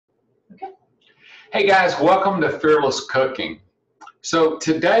Hey guys, welcome to Fearless Cooking. So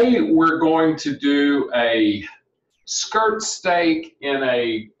today we're going to do a skirt steak in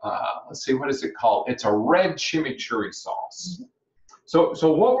a, let's see, what is it called? It's a red chimichurri sauce. So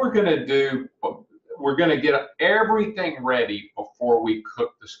what we're going to do, we're going to get everything ready before we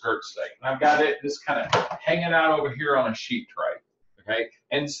cook the skirt steak. And I've got it just kind of hanging out over here on a sheet tray, okay?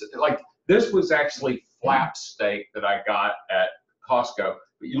 And like this was actually flap steak that I got at Costco.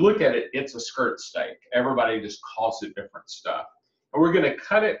 But you look at it, it's a skirt steak. Everybody just calls it different stuff. And we're going to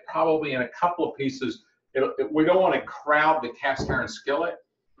cut it probably in a couple of pieces. We don't want to crowd the cast iron skillet.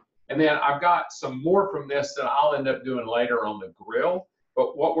 And then I've got some more from this that I'll end up doing later on the grill.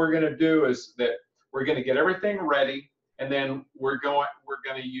 But what we're going to do is that we're going to get everything ready, and then we're going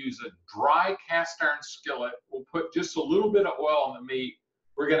to use a dry cast iron skillet. We'll put just a little bit of oil on the meat.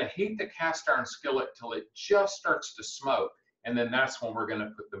 We're going to heat the cast iron skillet till it just starts to smoke. And then that's when we're going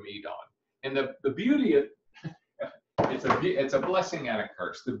to put the meat on. And the beauty of it's a blessing and a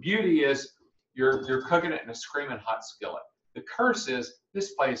curse. The beauty is you're cooking it in a screaming hot skillet. The curse is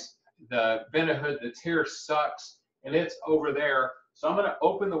this place, the vent hood that's here sucks, and it's over there. So I'm going to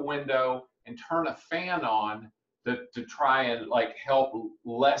open the window and turn a fan on to try and like help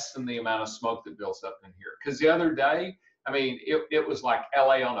lessen the amount of smoke that builds up in here. Because the other day, I mean, it was like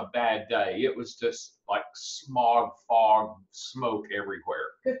LA on a bad day. It was just like smog, fog, smoke everywhere.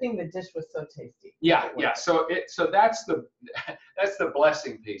 Good thing the dish was so tasty. Yeah. So that's the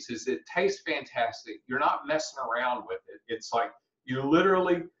blessing piece. Is it tastes fantastic. You're not messing around with it. It's like you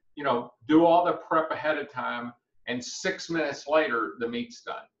literally, do all the prep ahead of time, and 6 minutes later the meat's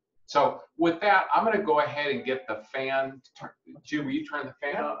done. So with that, I'm going to go ahead and get the fan. Jim, will you turn the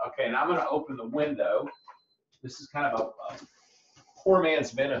fan on? Okay, and I'm going to open the window. This is kind of a poor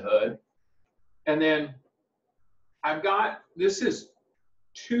man's vent hood. And then I've got, this is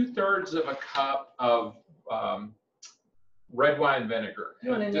 2/3 of a cup of red wine vinegar.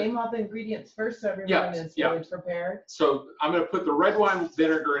 You want to name all the ingredients first so everyone is really prepared? So I'm going to put the red wine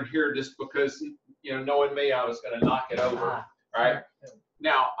vinegar in here just because, knowing me, I was going to knock it over. All right.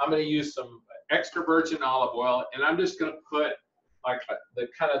 Now I'm going to use some extra virgin olive oil, and I'm just going to put like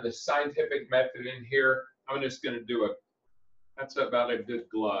the scientific method in here. I'm just going to do that's about a good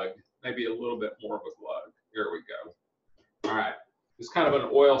glug, maybe a little bit more of a glug. Here we go. All right, just kind of an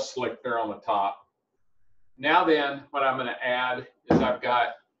oil slick there on the top. Now then, what I'm going to add is I've got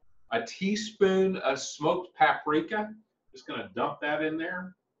a teaspoon of smoked paprika. Just going to dump that in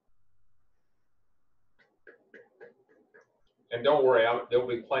there. And don't worry, there'll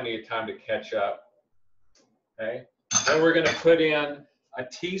be plenty of time to catch up. Okay, then we're going to put in a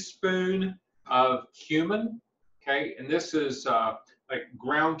teaspoon of cumin, okay, and this is like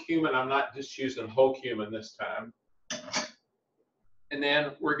ground cumin. I'm not just using whole cumin this time. And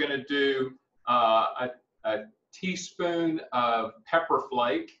then we're going to do a teaspoon of pepper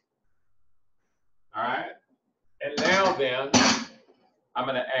flake. All right, and now then I'm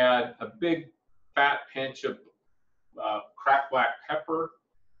going to add a big fat pinch of cracked black pepper,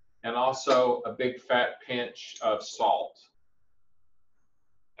 and also a big fat pinch of salt.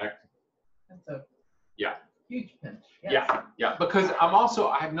 That's a huge pinch. Yes. Yeah, because I'm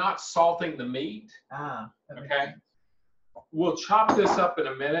not salting the meat. Okay. We'll chop this up in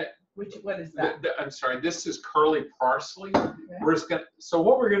a minute. What is that? I'm sorry, this is curly parsley. Okay. So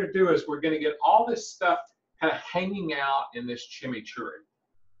what we're going to do is we're going to get all this stuff kind of hanging out in this chimichurri.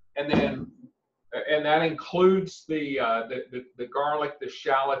 And that includes the garlic, the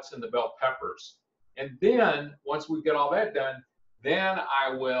shallots, and the bell peppers. And then once we get all that done, then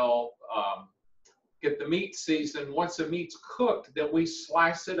I will get the meat seasoned. Once the meat's cooked, then we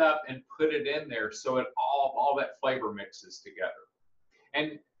slice it up and put it in there so it all that flavor mixes together.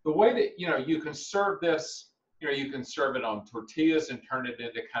 And the way that you can serve this, you can serve it on tortillas and turn it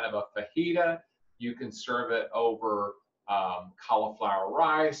into kind of a fajita. You can serve it over cauliflower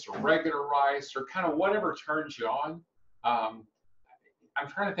rice or regular rice or kind of whatever turns you on. I'm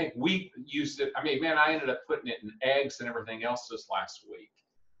trying to think. We used it. I mean, man, I ended up putting it in eggs and everything else this last week.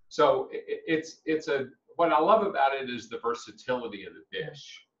 So what I love about it is the versatility of the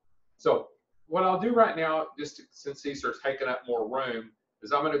dish. So what I'll do right now, since these are taking up more room,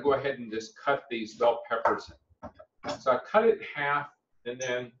 is I'm going to go ahead and just cut these bell peppers. So I cut it in half, and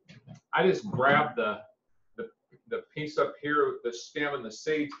then I just grab the piece up here, the stem and the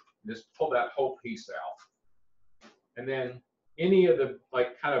seeds, and just pull that whole piece out. And then any of the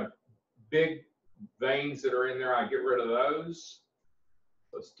kind of big veins that are in there, I get rid of those.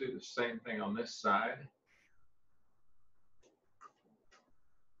 Let's do the same thing on this side.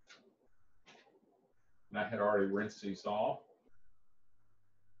 And I had already rinsed these off.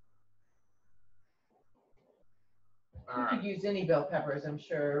 You could use any bell peppers, I'm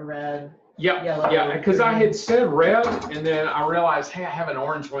sure, red, Yeah, yellow. yeah, because I green. had said red, and then I realized, hey, I have an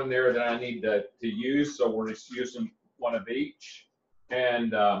orange one there that I need to use, so we're just using one of each.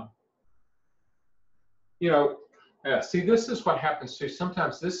 And, you know, see, this is what happens too.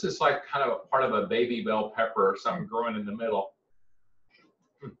 Sometimes this is like kind of a part of a baby bell pepper or something growing in the middle.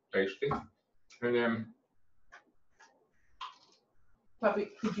 Tasty. And then. Probably,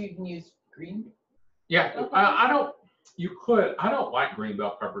 could you even use green? Yeah, I don't. You could. I don't like green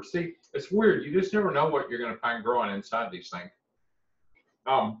bell peppers. See, it's weird. You just never know what you're going to find growing inside these things.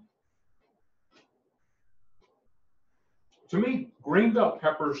 To me, green bell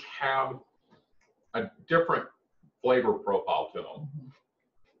peppers have a different flavor profile to them. Mm-hmm.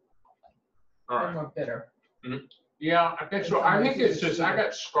 All right. They're more bitter. Mm-hmm. Yeah, I think so. I think it's just I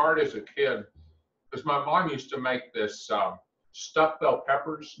got scarred as a kid because my mom used to make this stuffed bell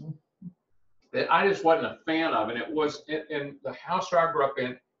peppers that I just wasn't a fan of, and it was in the house where I grew up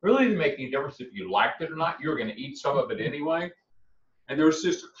in. It really didn't make any difference if you liked it or not. You were going to eat some of it anyway. And there was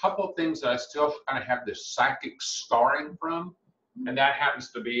just a couple of things that I still kind of have this psychic scarring from, and that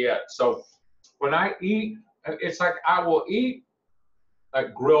happens to be it. So when I eat, it's like I will eat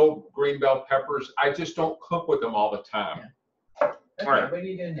like grilled green bell peppers. I just don't cook with them all the time. Yeah. Okay, all right. What are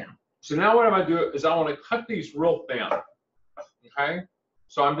you doing now? So now what I'm going to do is I want to cut these real thin. Okay.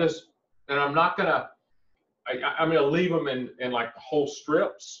 So I'm not going to, I'm going to leave them in like the whole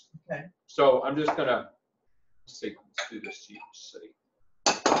strips. Okay. So I'm just going to, let's do this so you can see.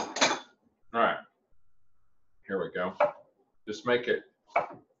 All right. Here we go. Just make it,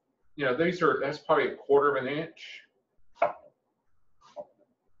 that's probably 1/4 of an inch.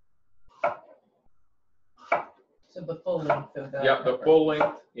 So the full length of the Yeah, the pepper. full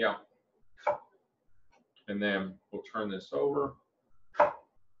length, yeah. And then we'll turn this over.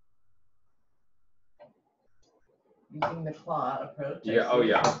 Using the claw approach. Yeah, oh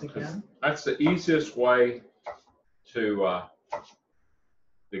yeah. That's the easiest way to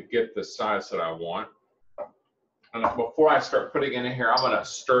get the size that I want. And before I start putting it in here, I'm going to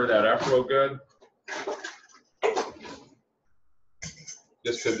stir that up real good.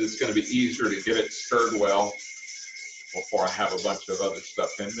 Just because it's going to be easier to get it stirred well before I have a bunch of other stuff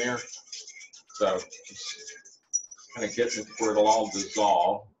in there. So just kind of getting it where it'll all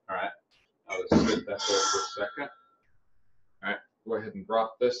dissolve. All right. I'll just sit that there for a second. All right. Go ahead and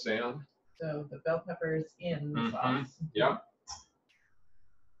drop this in. So the bell peppers in the sauce. Yep.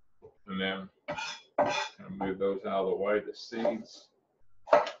 And then kind of move those out of the way, the seeds.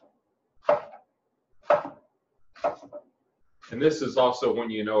 And this is also when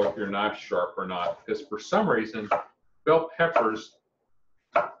you know if your knife's sharp or not, because for some reason, bell peppers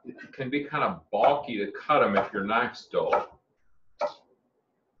can be kind of bulky to cut them if your knife's dull.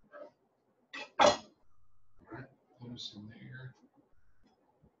 Those in there.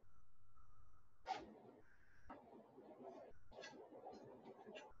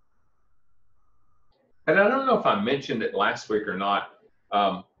 And I don't know if I mentioned it last week or not.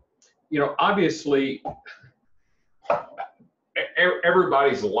 Obviously,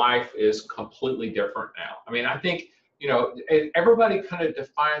 everybody's life is completely different now. I mean, I think, everybody kind of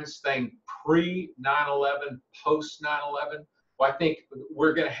defines things pre 9/11, post 9/11. Well, I think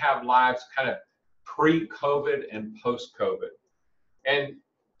we're going to have lives kind of pre-COVID and post-COVID. And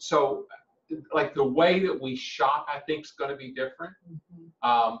so, like the way that we shop, I think is going to be different.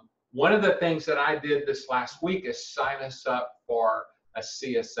 One of the things that I did this last week is sign us up for a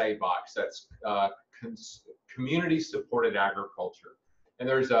CSA box. That's community-supported agriculture. And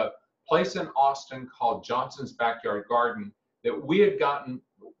there's a place in Austin called Johnson's Backyard Garden that we had gotten.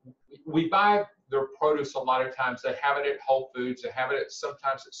 We buy their produce a lot of times. They have it at Whole Foods. They have it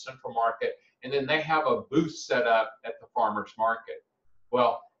sometimes at Central Market. And then they have a booth set up at the farmer's market.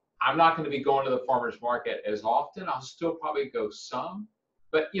 Well, I'm not going to be going to the farmer's market as often. I'll still probably go some.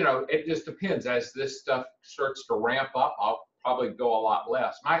 But, it just depends. As this stuff starts to ramp up, I'll probably go a lot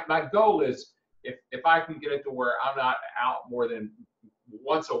less. My goal is if I can get it to where I'm not out more than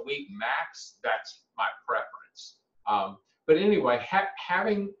once a week max, that's my preference. But anyway,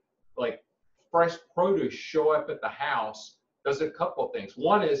 having like fresh produce show up at the house does a couple of things.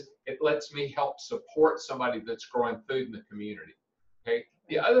 One is it lets me help support somebody that's growing food in the community. Okay.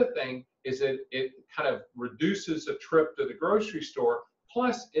 The other thing is that it kind of reduces a trip to the grocery store.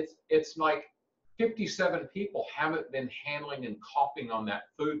 Plus, it's like 57 people haven't been handling and coughing on that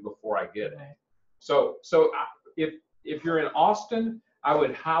food before I get it. So if you're in Austin, I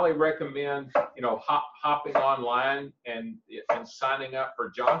would highly recommend hopping online and signing up for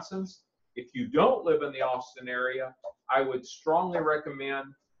Johnson's. If you don't live in the Austin area, I would strongly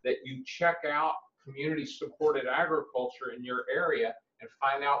recommend that you check out community supported agriculture in your area and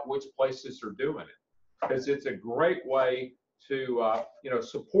find out which places are doing it, because it's a great way to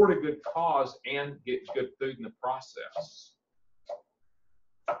support a good cause and get good food in the process.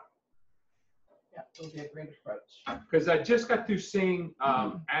 Yeah, it would be a great approach. Because I just got through seeing,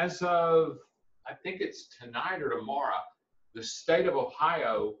 as of, I think it's tonight or tomorrow, the state of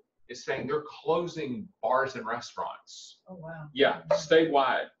Ohio is saying they're closing bars and restaurants. Oh, wow. Yeah,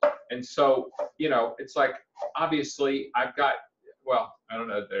 statewide. And so, it's like, obviously, I've got, well, I don't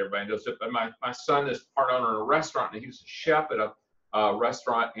know if everybody knows it, but my son is part owner of a restaurant, and he was a chef at a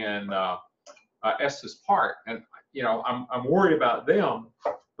restaurant in Estes Park. And, I'm worried about them.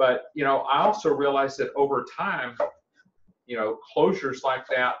 But, I also realize that over time, closures like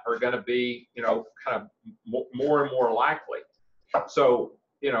that are going to be, kind of more and more likely. So,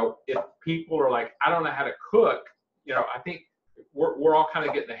 if people are like, I don't know how to cook, I think we're all kind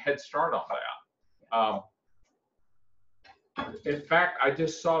of getting a head start on that. In fact, I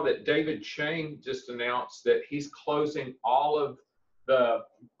just saw that David Chang just announced that he's closing all of the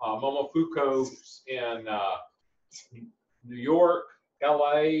Momofukos in New York,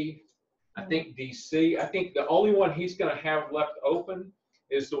 LA, I think DC. I think the only one he's going to have left open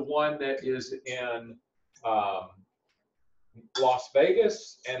is the one that is in Las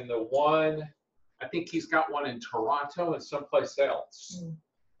Vegas, and the one, I think he's got one in Toronto and someplace else.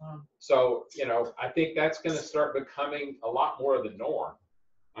 So, I think that's going to start becoming a lot more of the norm,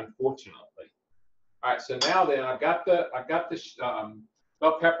 unfortunately. All right, so now then I've got the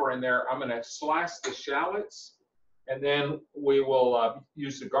bell pepper in there. I'm going to slice the shallots, and then we will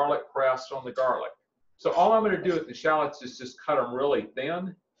use the garlic press on the garlic. So all I'm going to do with the shallots is just cut them really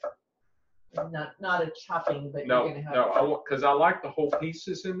thin. Not a chopping, but No, you're going to have. No, because I like the whole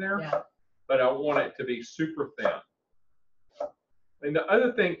pieces in there, yeah. But I want it to be super thin. And the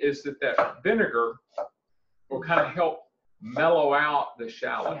other thing is that vinegar will kind of help mellow out the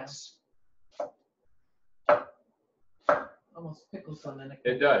shallots. Yeah. Almost pickles them in a.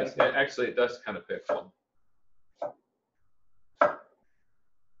 It does. Actually, it does kind of pickle them.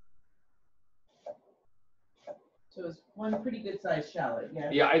 So it's one pretty good sized shallot, yeah.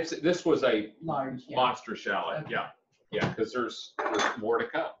 Yeah, this was a large monster shallot. Okay. Yeah, because there's more to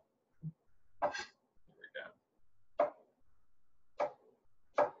come. There we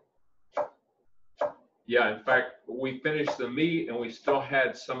go. Yeah, in fact, we finished the meat and we still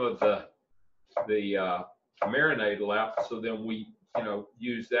had some of the marinade left. So then we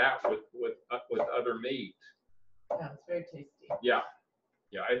use that with other meat. Yeah, it's very tasty. Yeah,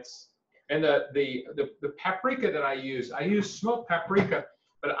 it's. And the paprika that I use smoked paprika,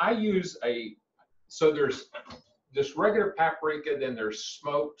 but I use so there's this regular paprika, then there's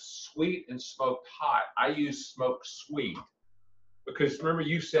smoked sweet and smoked hot. I use smoked sweet because remember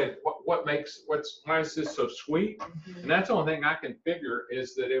you said why is this so sweet? Mm-hmm. And that's the only thing I can figure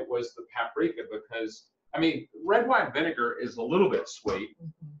is that it was the paprika, because I mean red wine vinegar is a little bit sweet,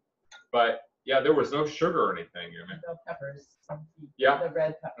 but yeah, there was no sugar or anything in it. No peppers. Yeah. The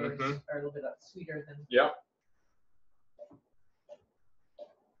red peppers are a little bit sweeter than. Yeah.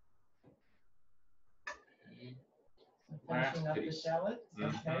 Finishing up the shallots.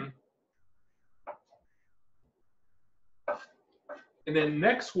 Okay. And then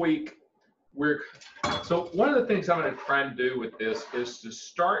next week, so one of the things I'm going to try and do with this is to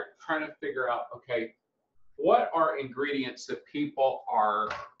start trying to figure out, okay, what are ingredients that people are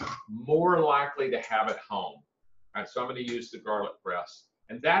more likely to have at home? All right, so I'm going to use the garlic press.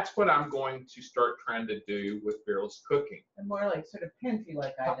 And that's what I'm going to start trying to do with Fearless Cooking. And more like sort of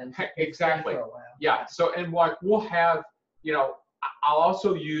pantry-like items. Exactly. For a while. Yeah, so and like we'll have, I'll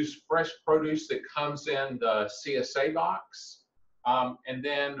also use fresh produce that comes in the CSA box. And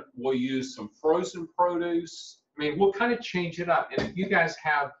then we'll use some frozen produce. I mean, we'll kind of change it up. And if you guys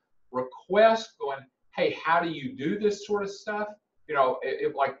have requests going, hey, how do you do this sort of stuff?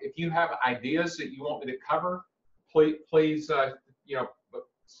 If you have ideas that you want me to cover, please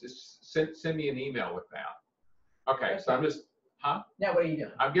send me an email with that. Okay, so I'm just, Now what are you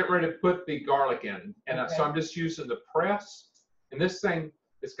doing? I'm getting ready to put the garlic in, and so I'm just using the press. And this thing,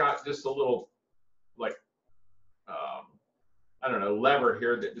 it's got just a little, I don't know, lever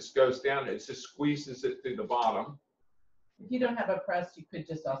here that just goes down. It just squeezes it through the bottom. If you don't have a press, you could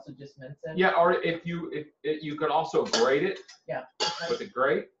also mince it. Yeah, or if you could also grate it. Yeah. With a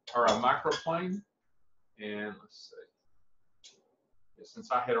grate or a microplane. And let's see.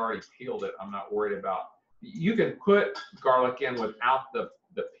 Since I had already peeled it, I'm not worried about. You can put garlic in without the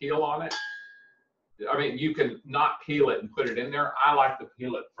peel on it. I mean, you can not peel it and put it in there. I like to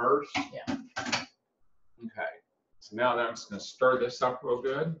peel it first. Yeah. Okay. So now I'm just going to stir this up real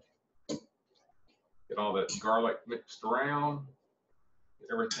good. Get all that garlic mixed around. Get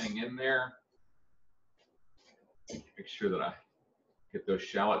everything in there. Make sure that I get those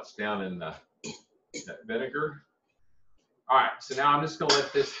shallots down in that vinegar. All right, so now I'm just going to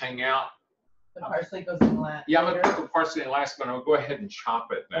let this hang out. The parsley goes in last. Yeah, I'm going to put the parsley in last, but I'm going to go ahead and chop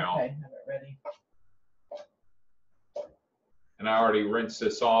it now. Okay, have it ready. And I already rinsed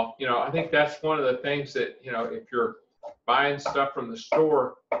this off. You know, I think that's one of the things that, you know, if you're buying stuff from the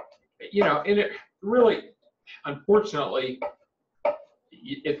store, you know, and it really, unfortunately,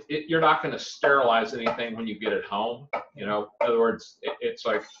 you're not going to sterilize anything when you get it home. You know, in other words, it's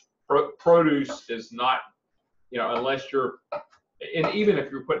like produce is not, you know, unless you're, and even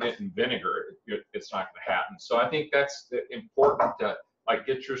if you're putting it in vinegar, it's not going to happen. So I think that's important to like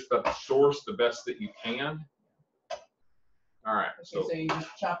get your stuff sourced the best that you can. All right. Okay, so you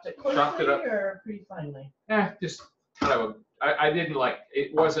just chopped it coarsely or pretty finely? Yeah, just kind of. I didn't like.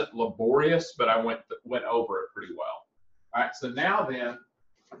 It wasn't laborious, but I went over it pretty well. All right. So now then,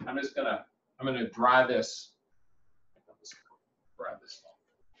 I'm gonna dry this. Dry this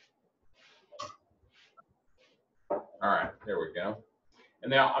off. All right. There we go.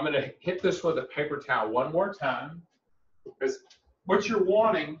 And now I'm gonna hit this with a paper towel one more time, because what you're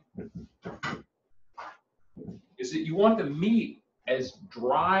wanting is that you want the meat as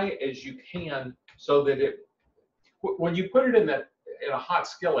dry as you can, so that when you put it in a hot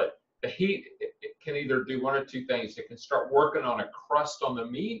skillet, the heat it can either do one or two things. It can start working on a crust on the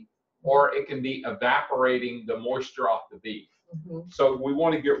meat, or it can be evaporating the moisture off the beef. Mm-hmm. So we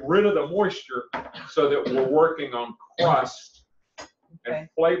want to get rid of the moisture so that we're working on crust and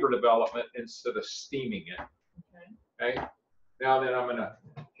flavor development instead of steaming it. Okay. Now then, I'm going to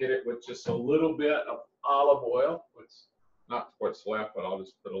hit it with just a little bit of olive oil. It's not what's left, but I'll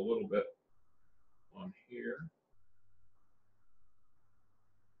just put a little bit on here.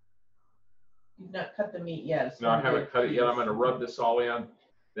 You've not cut the meat yet. No, I haven't cut it yet. I'm going to rub this all in,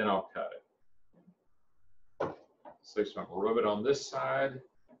 then I'll cut it. So I'm going to rub it on this side.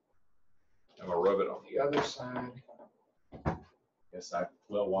 I'm going to rub it on the other side. Yes, I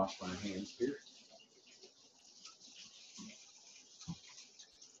will wash my hands here.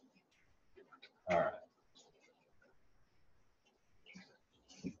 All right.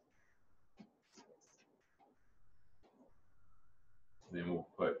 And then we'll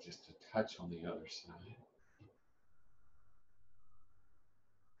put just a touch on the other side.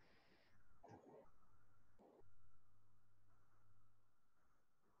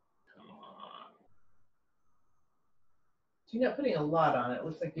 Come on. So you're not putting a lot on it. It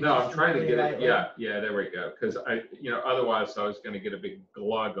looks like you're No, I'm trying to get lightly. it. Yeah, there we go. Because otherwise I was going to get a big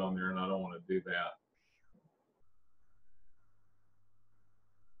glug on there, and I don't want to do that.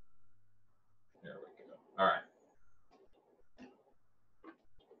 There we go. All right.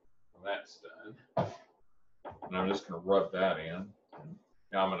 Well, that's done. And I'm just going to rub that in.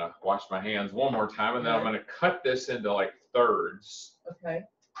 Now I'm going to wash my hands one more time, and then I'm going to cut this into like thirds. Okay.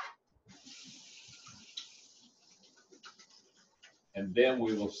 And then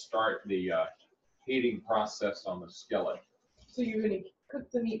we will start the heating process on the skillet. So you're going to cook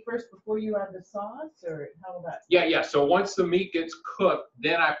the meat first before you add the sauce, or how will that? Yeah. So once the meat gets cooked,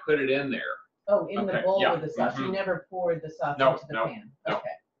 then I put it in there. Oh, in the bowl with the sauce. Mm-hmm. You never poured the sauce No, into the no, pan. no. Okay.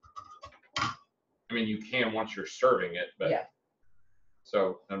 I mean, you can once you're serving it, but yeah.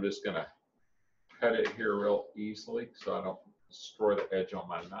 So I'm just going to cut it here real easily so I don't destroy the edge on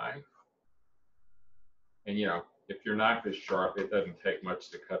my knife. And you know, if your knife is sharp, it doesn't take much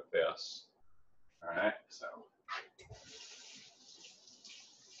to cut this. All right, so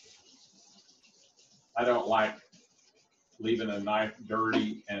I don't like leaving a knife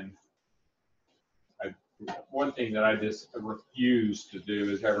dirty, and one thing that I just refuse to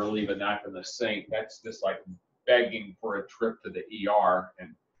do is ever leave a knife in the sink. That's just like begging for a trip to the ER,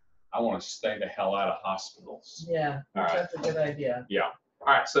 and I want to stay the hell out of hospitals. Yeah, that's a good idea. Yeah. All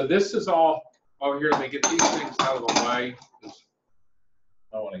right, so this is all over here. Let me get these things out of the way.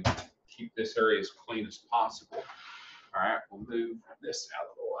 I want to keep this area as clean as possible. All right, we'll move this out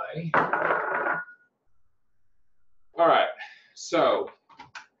of the way. All right, so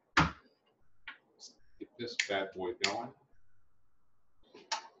let's get this bad boy going.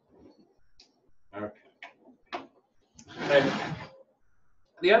 Okay. And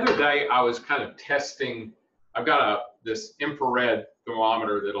the other day I was kind of testing. I've got this infrared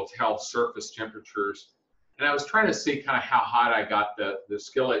thermometer that'll tell surface temperatures, and I was trying to see kind of how hot I got the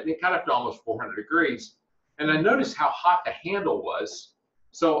skillet. It got up to almost 400 degrees, and I noticed how hot the handle was.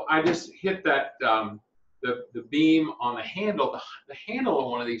 So I just hit that the beam on the handle. The handle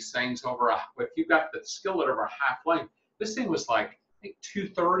of one of these things if you've got the skillet over high flame, this thing was like think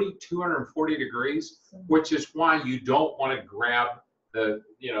 230, 240 degrees, which is why you don't want to grab the,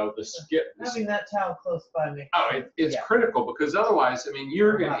 the skip. Having that towel close by makes It's critical, because otherwise, I mean,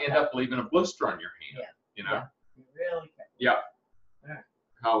 you're going to end up leaving a blister on your hand. You know? Yeah. You really can. Yeah.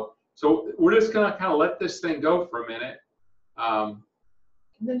 All right. So we're just going to kind of let this thing go for a minute.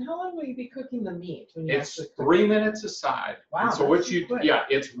 Then how long will you be cooking the meat? When you It's 3 minutes aside. Wow. And so what you, quick.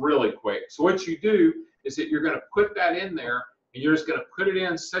 it's really quick. So what you do is that you're going to put that in there, and you're just going to put it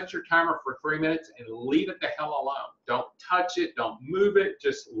in, set your timer for 3 minutes, and leave it the hell alone. Don't touch it. Don't move it.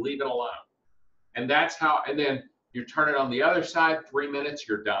 Just leave it alone. And that's how, and then you turn it on the other side, 3 minutes,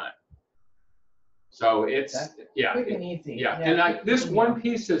 you're done. So it's, quick and easy. Yeah. And this one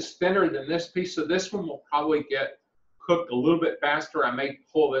piece is thinner than this piece, so this one will probably get cooked a little bit faster. I may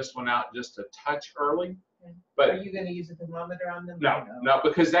pull this one out just a touch early. But are you going to use a thermometer on them? No,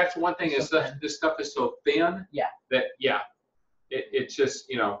 because that's one thing, is this stuff is so thin that it's just,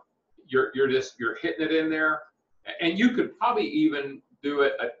 you're hitting it in there, and you could probably even do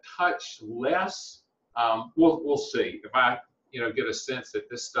it a touch less. We'll see. If I get a sense that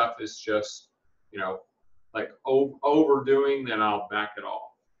this stuff is just like overdoing, then I'll back it off.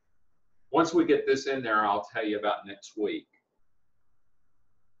 Once we get this in there, I'll tell you about next week.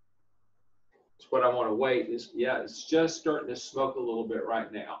 What I want to wait is, it's just starting to smoke a little bit right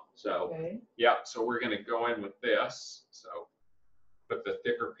now. So, so we're going to go in with this. So, put the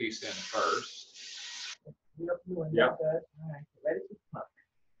thicker piece in first. Good. All right, ready to smoke.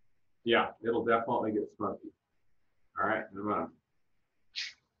 Yeah, it'll definitely get smoky. All right, I'm going to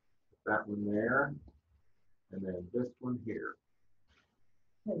put that one there, and then this one here.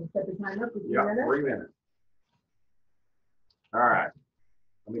 Okay, you set the timer for 3 minutes? Yeah, 3 minutes. All right.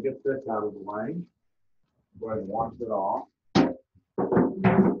 Let me get this out of the way. Go ahead and wash it off.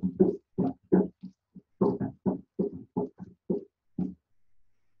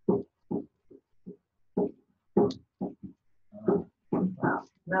 Wow,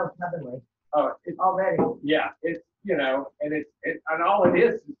 smells heavenly. Oh, it's already. Yeah, it's and all it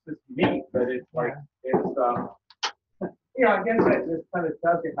is just meat, but it's like it's I guess that just kind of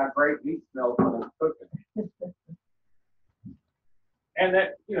tells you how great meat smells when it's cooking. And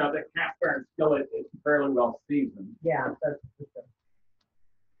that, the cast iron skillet is fairly well seasoned. Yeah, that's the system.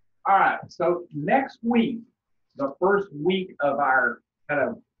 All right, so next week, the first week of our kind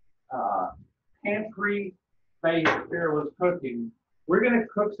of pantry-based fearless cooking, we're going to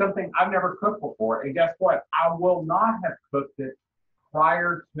cook something I've never cooked before. And guess what? I will not have cooked it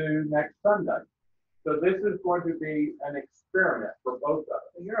prior to next Sunday. So this is going to be an experiment for both of us.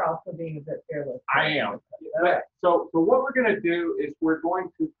 So you're also being a bit fearless. I am. So what we're going to do is we're going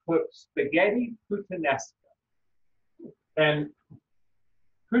to cook spaghetti puttanesca. And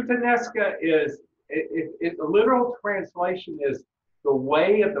puttanesca is, the literal translation is the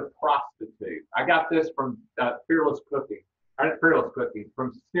way of the prostitute. I got this from Fearless Cooking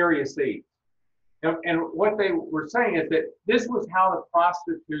from Serious Eats. And what they were saying is that this was how the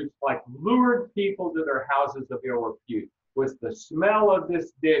prostitutes lured people to their houses of ill repute, was the smell of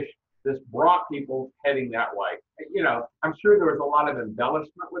this dish. This brought people heading that way. I'm sure there was a lot of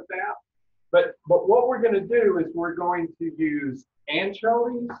embellishment with that. But what we're going to do is we're going to use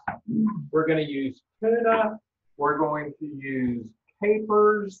anchovies. We're going to use tuna. We're going to use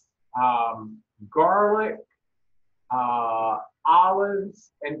capers, garlic,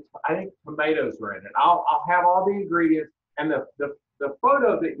 olives, and I think tomatoes are in it. I'll have all the ingredients, and the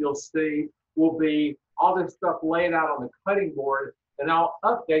photo that you'll see will be all this stuff laid out on the cutting board, and I'll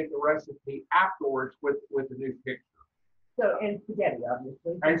update the recipe afterwards with a new picture. So, and spaghetti,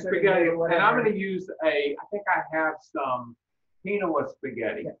 obviously. And spaghetti, and I'm going to use I think I have some quinoa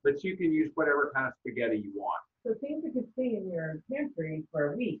spaghetti, but you can use whatever kind of spaghetti you want. So things you could see in your pantry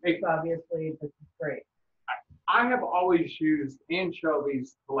for a week, obviously, this is great. I have always used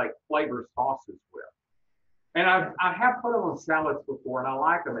anchovies to flavor sauces with. And I have put them on salads before, and I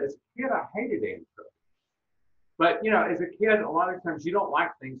like them. As a kid, I hated anchovies. But, as a kid, a lot of times you don't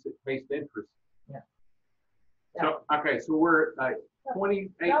like things that taste interesting. So, okay, so we're at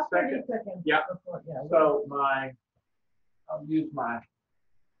 28 seconds. Yeah. So I'll use my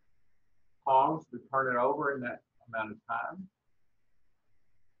tongs to turn it over in that amount of time.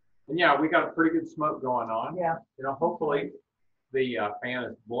 And we got a pretty good smoke going on. Yeah. Hopefully the fan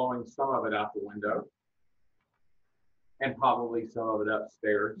is blowing some of it out the window, and probably some of it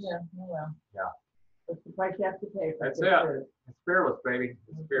upstairs. Yeah. Oh well. Yeah. That's the price you have to pay for That's it. Food. It's fearless, baby.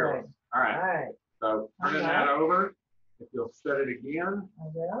 It's fearless. All right. All right. So turning that over. If you'll set it again. I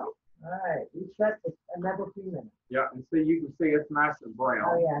will. All right. You set it another 3 minutes. Yeah, and see, you can see it's nice and brown.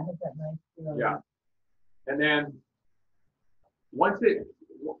 Oh yeah, I have that nice. Yeah. And then once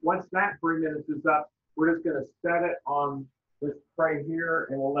once that 3 minutes is up, we're just going to set it on this tray here,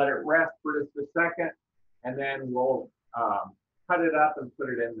 and we'll let it rest for just a second, and then we'll cut it up and put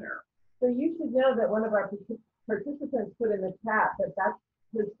it in there. So you should know that one of our participants put in the chat that that's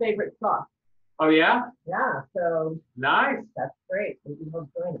his favorite sauce. Oh yeah? Yeah, so Nice. that's great. We can both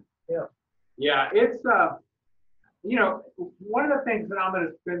join it too. Yeah, it's you know, one of the things that I'm going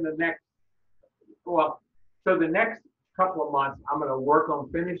to spend the next couple of months, I'm going to work on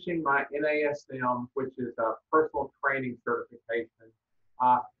finishing my NASM, which is a personal training certification.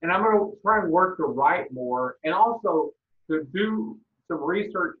 And I'm going to try and work to write more, and also to do some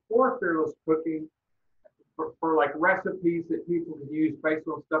research for fearless cooking for like recipes that people can use based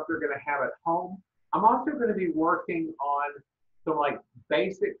on stuff they're going to have at home. I'm also going to be working on some like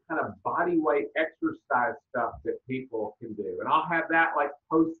basic kind of body weight exercise stuff that people can do. And I'll have that like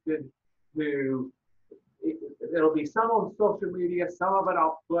posted to, it'll be some on social media, some of it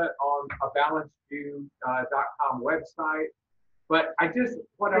I'll put on a balancedview.com website. But I just,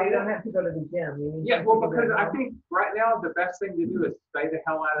 you don't have to go to the gym. Yeah, well, because I think right now the best thing to do is stay the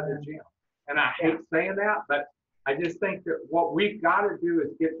hell out of the gym. And I hate saying that, but I just think that what we've got to do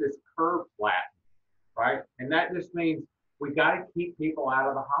is get this curve flattened, right? And that just means we got to keep people out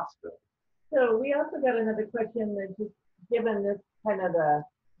of the hospital. So we also got another question that just given this kind of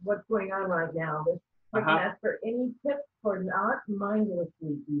what's going on right now, this person asked for any tips for not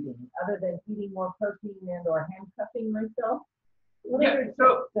mindlessly eating, other than eating more protein and or handcuffing myself.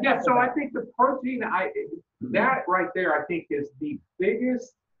 So I think the protein, that right there, I think is the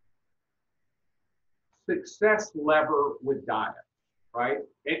biggest success lever with diet, right?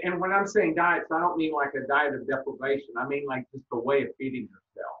 And when I'm saying diets, I don't mean like a diet of deprivation. I mean like just a way of feeding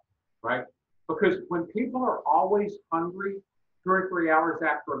yourself, right? Because when people are always hungry 2 or 3 hours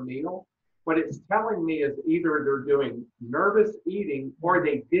after a meal, what it's telling me is either they're doing nervous eating or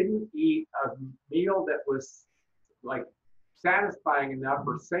they didn't eat a meal that was like satisfying enough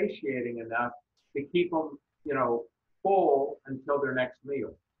or satiating enough to keep them, full until their next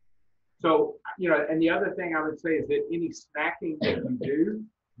meal. So, and the other thing I would say is that any snacking that you do,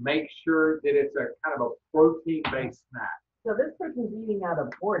 make sure that it's a kind of a protein-based snack. So this person's eating out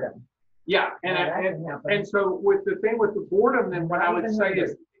of boredom. Yeah, and so with the thing with the boredom, then what I would say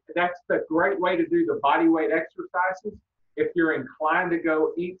is that's the great way to do the body weight exercises. If you're inclined to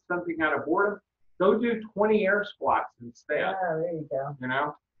go eat something out of boredom, go do 20 air squats instead. Oh, there you go.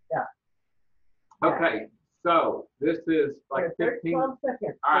 Yeah. Okay, so this is like 15. 12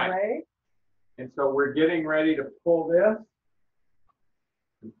 seconds. All right. And so we're getting ready to pull this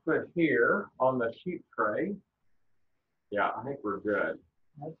and put here on the sheet tray. Yeah, I think we're good.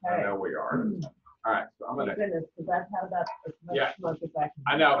 Okay. I know we are. All right, so I'm going to. Goodness, because I've had about as much smoke as I can.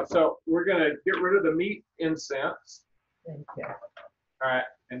 I know. So we're going to get rid of the meat incense. Thank you. All right,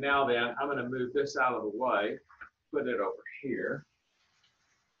 and now then, I'm going to move this out of the way, put it over here.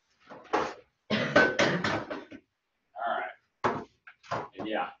 All right. And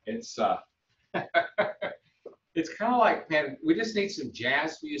yeah, it's it's kind of like, man, we just need some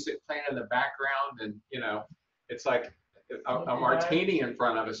jazz music playing in the background, and it's like a martini in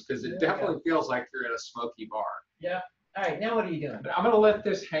front of us, because it definitely feels like you're in a smoky bar. Yeah. All right, now what are you doing? I'm going to let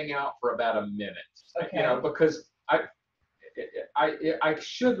this hang out for about a minute. Okay. Because I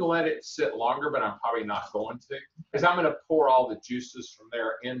should let it sit longer, but I'm probably not going to, because I'm going to pour all the juices from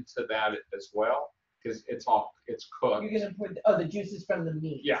there into that as well, because it's cooked. You're going to pour the juices from the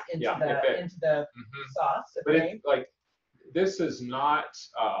meat into the sauce. Okay. But it's like, this is not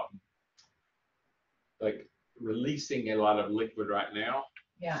like releasing a lot of liquid right now.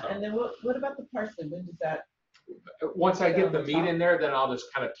 Yeah, so. And then what about the parsley? When does that? Once I get the meat in there, then I'll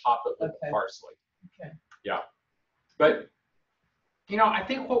just kind of top it with the parsley. Okay. Yeah. But, I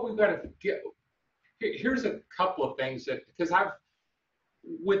think what we've got to get, here's a couple of things that, because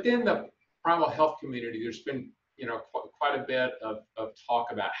within the primal health community, there's been, quite a bit of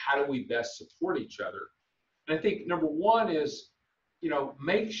talk about how do we best support each other. And I think number one is,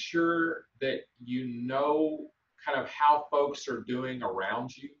 make sure that kind of how folks are doing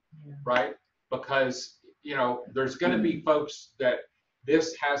around you, right? Because, there's going to be folks that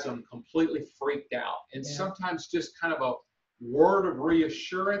this has them completely freaked out. And sometimes just kind of a word of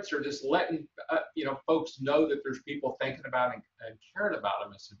reassurance, or just letting, folks know that there's people thinking about and caring about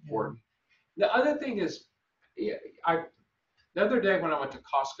them is important. Yeah. The other thing is, the other day when I went to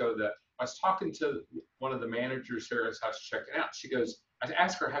Costco, I was talking to one of the managers there as I was checking out. She goes, I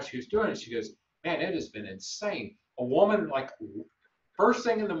asked her how she was doing, and she goes, man, it has been insane. A woman, like, first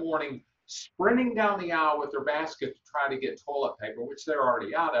thing in the morning, sprinting down the aisle with her basket to try to get toilet paper, which they're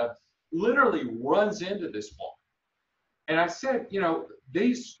already out of, literally runs into this woman. And I said, you know,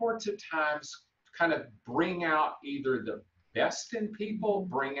 these sorts of times kind of bring out either the best in people,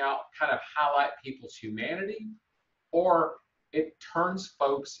 bring out kind of highlight people's humanity, or it turns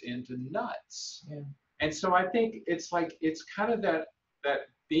folks into nuts. Yeah. And so I think it's like, it's kind of that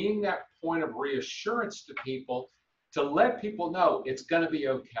being that point of reassurance to people, to let people know it's going to be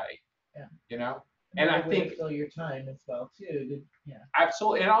okay. Yeah. You know? And I think fill your time as well too. Yeah.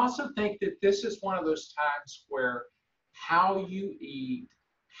 Absolutely. And I also think that this is one of those times where how you eat,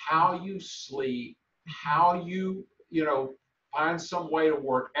 how you sleep, how you know, find some way to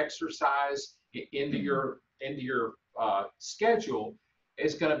work exercise into your schedule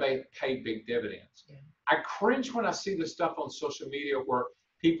is going to pay big dividends. Yeah. I cringe when I see the stuff on social media where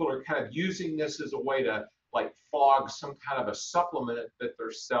people are kind of using this as a way to like flog some kind of a supplement that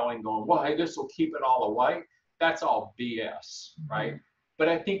they're selling, going, well, hey, this will keep it all away. That's all BS, right? But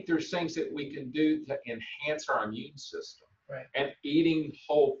I think there's things that we can do to enhance our immune system. Right. And eating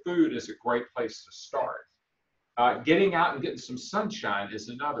whole food is a great place to start. Getting out and getting some sunshine is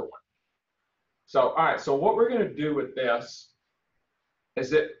another one. So, all right, so what we're going to do with this is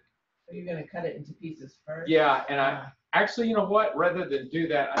that. Are you going to cut it into pieces first? Yeah, and I actually, you know what? Rather than do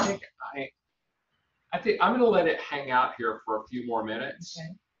that, I think I'm going to let it hang out here for a few more minutes. Okay.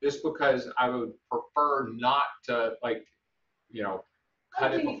 Just because I would prefer not to, like, you know,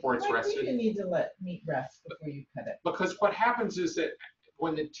 cut it before it's rested. Why do you need to let meat rest before you cut it? Because what happens is that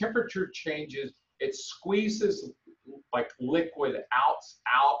when the temperature changes, it squeezes like liquid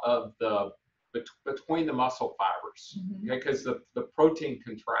out of between the muscle fibers, okay, because the protein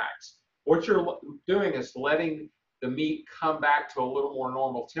contracts. What you're doing is letting the meat come back to a little more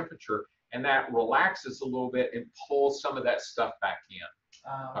normal temperature, and that relaxes a little bit and pulls some of that stuff back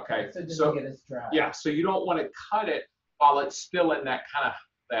in. Okay, so it doesn't get as dry. Yeah, so you don't want to cut it while it's still in that kind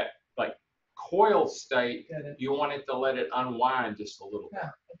of like coil state. You want it to let it unwind just a little bit.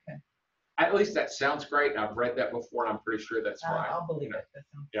 Okay. At least that sounds great. I've read that before, and I'm pretty sure that's right. I'll believe it. That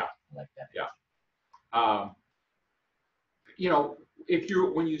sounds, yeah. I like that. Yeah. You know,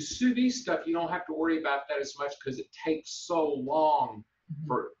 when you sous vide stuff, you don't have to worry about that as much because it takes so long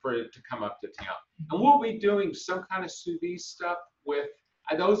for it to come up to temp. And we'll be doing some kind of sous vide stuff with,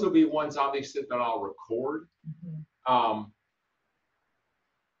 and those will be ones obviously that I'll record.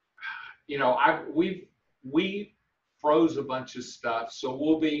 You know, we froze a bunch of stuff, so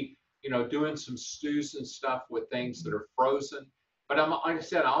we'll be, you know, doing some stews and stuff with things that are frozen. But like I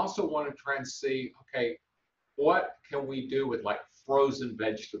said, I also want to try and see, okay, what can we do with like frozen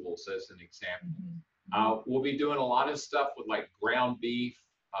vegetables as an example. We'll be doing a lot of stuff with like ground beef,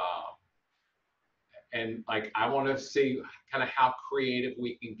 and like I want to see kind of how creative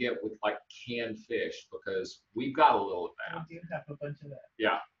we can get with like canned fish, because we've got a little of that. We do have a bunch of that.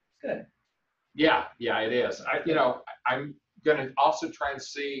 Yeah. Good. Yeah, it is. I'm gonna also try and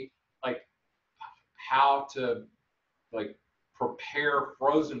see like how to like prepare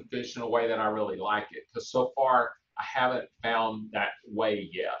frozen fish in a way that I really like it, because so far I haven't found that way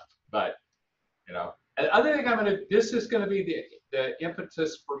yet. But you know, and the other thing this is gonna be the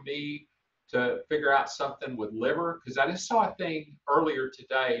impetus for me to figure out something with liver, because I just saw a thing earlier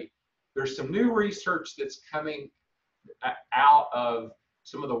today. There's some new research that's coming out of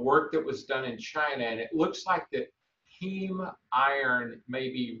some of the work that was done in China, and it looks like that heme iron may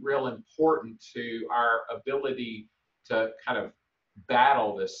be real important to our ability to kind of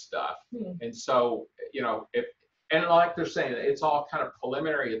battle this stuff. And so, you know, and like they're saying, it's all kind of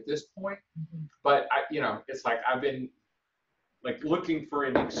preliminary at this point, but you know, it's like I've been like looking for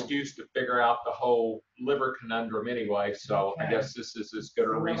an excuse to figure out the whole liver conundrum anyway. So I guess this is as good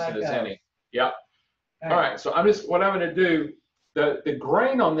a reason as any. Yep. All right. So what I'm going to do, the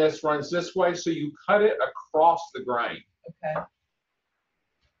grain on this runs this way, so you cut it across the grain. Okay.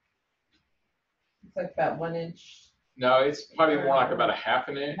 It's like about 1 inch. No, it's probably more like about a half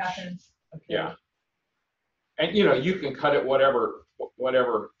an inch. Half inch. Okay. Yeah. And you know, you can cut it whatever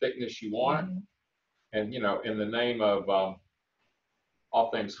thickness you want. And you know, in the name of all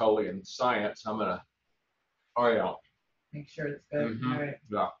things holy and science, I'm gonna. Oh yeah. Make sure it's good. All right.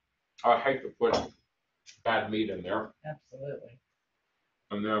 Yeah. I hate to put bad meat in there. Absolutely.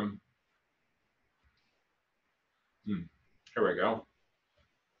 And then, here we go.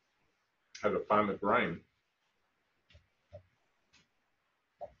 Had to find the grain.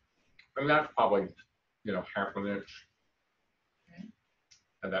 And that's probably, you know, half an inch. Okay.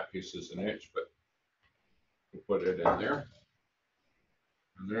 And that piece is an inch, but we'll put it in there.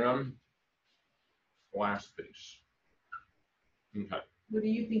 And then, last piece. Okay. What do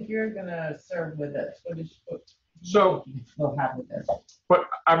you think you're gonna serve with it? So we'll have with this. But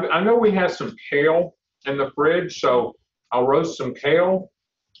I know we have some kale in the fridge, so I'll roast some kale,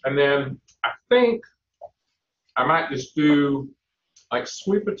 and then I think I might just do like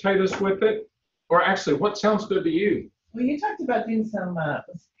sweet potatoes with it. Or actually, what sounds good to you? Well, you talked about doing some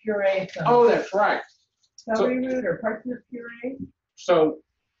puree, some Oh, that's right. celery root or parsnip puree. So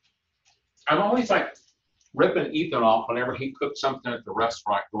I'm always like ripping Ethan off whenever he cooks something at the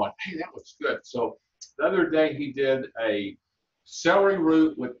restaurant, going, "Hey, that looks good." So the other day he did a celery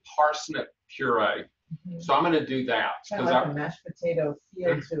root with parsnip puree. So I'm going to do that. Kind of like a mashed potato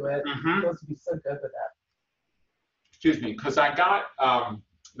feel to it. It's supposed to be so good with that. Excuse me, because I got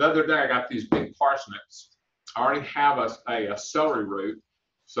the other day I got these big parsnips. I already have a celery root,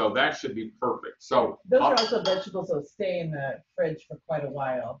 so that should be perfect. So those are also vegetables that stay in the fridge for quite a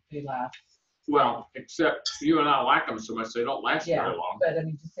while. They last. Well, except you and I like them so much they don't last very long. But I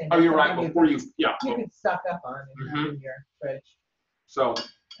mean, just saying. Oh, you're right. Before you could stock up on in your fridge. So,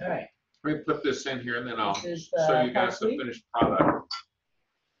 all right. Let me put this in here, and then I'll show you guys the finished product.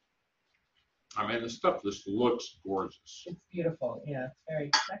 I mean, the stuff just looks gorgeous. It's beautiful. Yeah,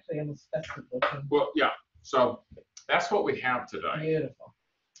 it's actually almost festive looking. Well, yeah. So that's what we have today. Beautiful.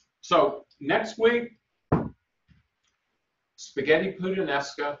 So next week, spaghetti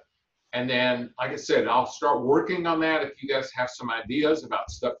puttanesca. And then, like I said, I'll start working on that. If you guys have some ideas about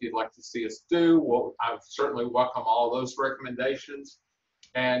stuff you'd like to see us do, well, I certainly welcome all those recommendations.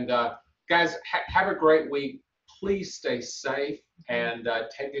 And guys, have a great week. Please stay safe and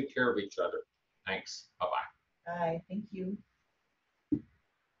take good care of each other. Thanks. Bye-bye. Bye. Thank you.